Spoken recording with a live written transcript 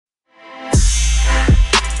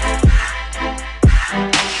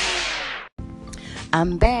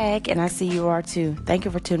I'm back, and I see you are too. Thank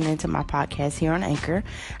you for tuning into my podcast here on Anchor.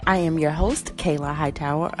 I am your host, Kayla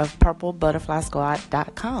Hightower of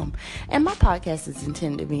PurpleButterflySquad.com, and my podcast is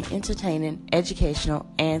intended to be entertaining, educational,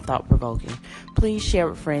 and thought-provoking. Please share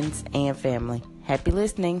with friends and family. Happy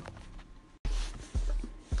listening.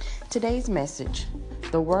 Today's message: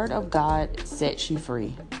 the Word of God sets you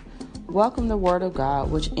free. Welcome the Word of God,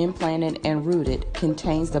 which implanted and rooted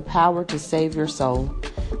contains the power to save your soul.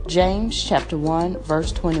 James chapter 1,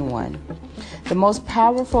 verse 21. The most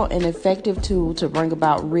powerful and effective tool to bring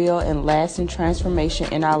about real and lasting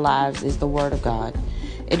transformation in our lives is the Word of God.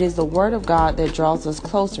 It is the Word of God that draws us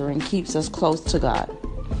closer and keeps us close to God.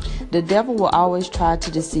 The devil will always try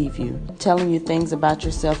to deceive you, telling you things about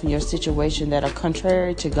yourself and your situation that are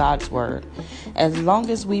contrary to God's Word. As long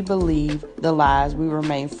as we believe the lies, we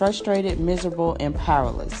remain frustrated, miserable, and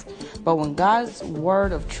powerless. But when God's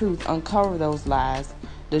Word of truth uncovers those lies,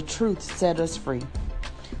 the truth set us free.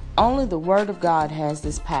 Only the Word of God has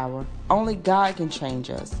this power. Only God can change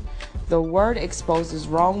us. The Word exposes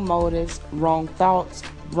wrong motives, wrong thoughts,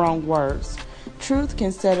 wrong words. Truth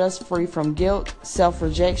can set us free from guilt,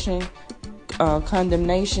 self-rejection,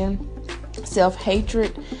 condemnation,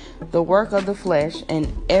 self-hatred, the work of the flesh, and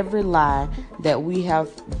every lie that we have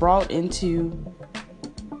brought into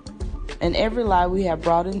and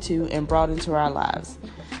brought into our lives.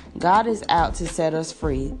 God is out to set us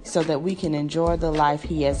free so that we can enjoy the life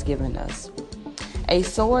He has given us. A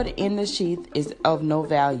sword in the sheath is of no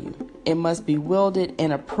value. It must be wielded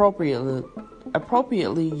and appropriately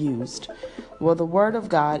used. Well, the Word of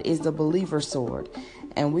God is the believer's sword,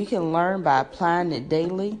 and we can learn by applying it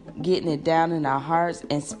daily, getting it down in our hearts,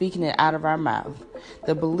 and speaking it out of our mouth.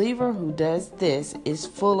 The believer who does this is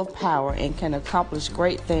full of power and can accomplish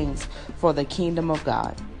great things for the kingdom of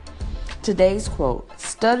God. Today's quote: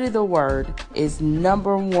 study the Word is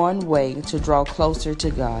number one way to draw closer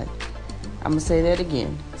to God. I'm going to say that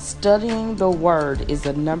again. Studying the Word is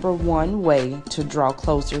the number one way to draw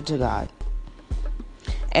closer to God.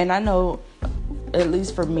 And I know, at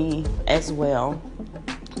least for me as well,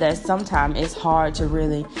 that sometimes it's hard to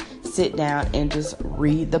really sit down and just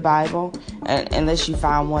read the Bible, unless you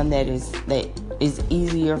find one that is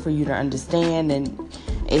easier for you to understand and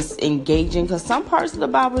it's engaging. Because some parts of the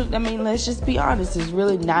Bible, let's just be honest, is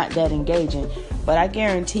really not that engaging. But I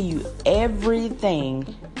guarantee you,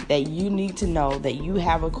 everything that you need to know, that you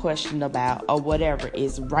have a question about or whatever,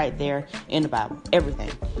 is right there in the Bible.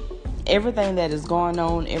 Everything that is going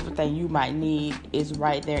on, everything you might need is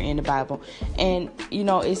right there in the Bible. And,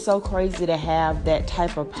 it's so crazy to have that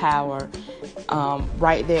type of power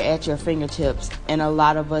right there at your fingertips. And a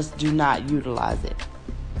lot of us do not utilize it.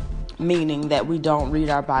 Meaning that we don't read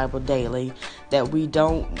our Bible daily, that we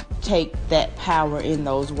don't take that power in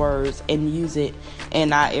those words and use it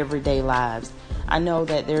in our everyday lives. I know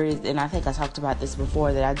that there is, and I think I talked about this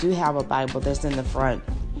before, that I do have a Bible that's in the front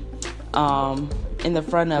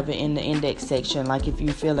of it, in the index section. Like if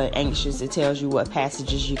you're feeling anxious, it tells you what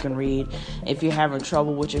passages you can read. If you're having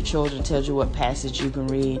trouble with your children, it tells you what passage you can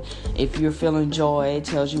read. If you're feeling joy, it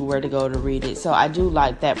tells you where to go to read it. So I do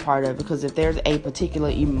like that part of it, because if there's a particular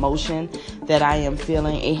emotion that I am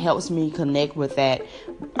feeling, it helps me connect with that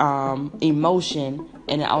emotion,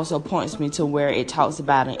 and it also points me to where it talks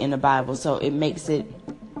about it in the Bible. So it makes it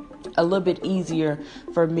a little bit easier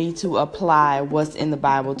for me to apply what's in the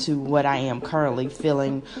Bible to what I am currently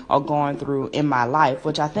feeling or going through in my life,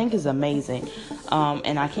 which I think is amazing.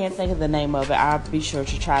 And I can't think of the name of it. I'll be sure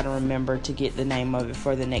to try to remember to get the name of it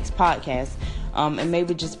for the next podcast. And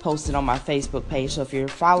maybe just post it on my Facebook page. So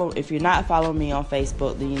if you're not following me on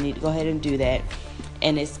Facebook, then you need to go ahead and do that.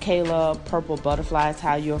 And it's Kayla Purple Butterflies,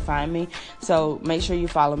 how you'll find me. So make sure you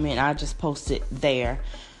follow me, and I'll just post it there.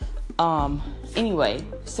 Anyway,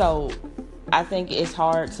 so I think it's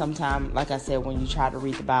hard sometimes, like I said, when you try to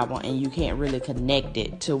read the Bible and you can't really connect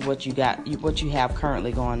it to what you have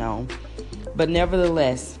currently going on. But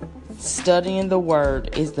nevertheless, studying the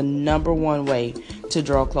Word is the number one way to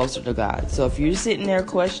draw closer to God. So if you're sitting there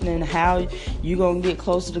questioning how you're going to get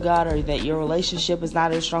closer to God, or that your relationship is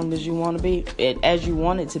not as strong as you want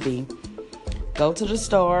it to be, go to the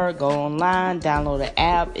store, go online, download the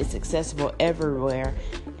app. It's accessible everywhere.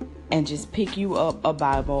 And just pick you up a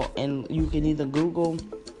Bible, and you can either Google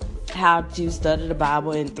how to study the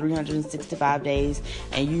Bible in 365 days,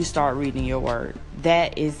 and you start reading your Word.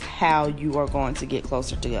 That is how you are going to get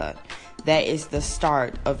closer to God. That is the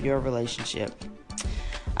start of your relationship.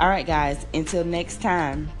 All right, guys, until next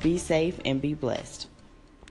time, be safe and be blessed.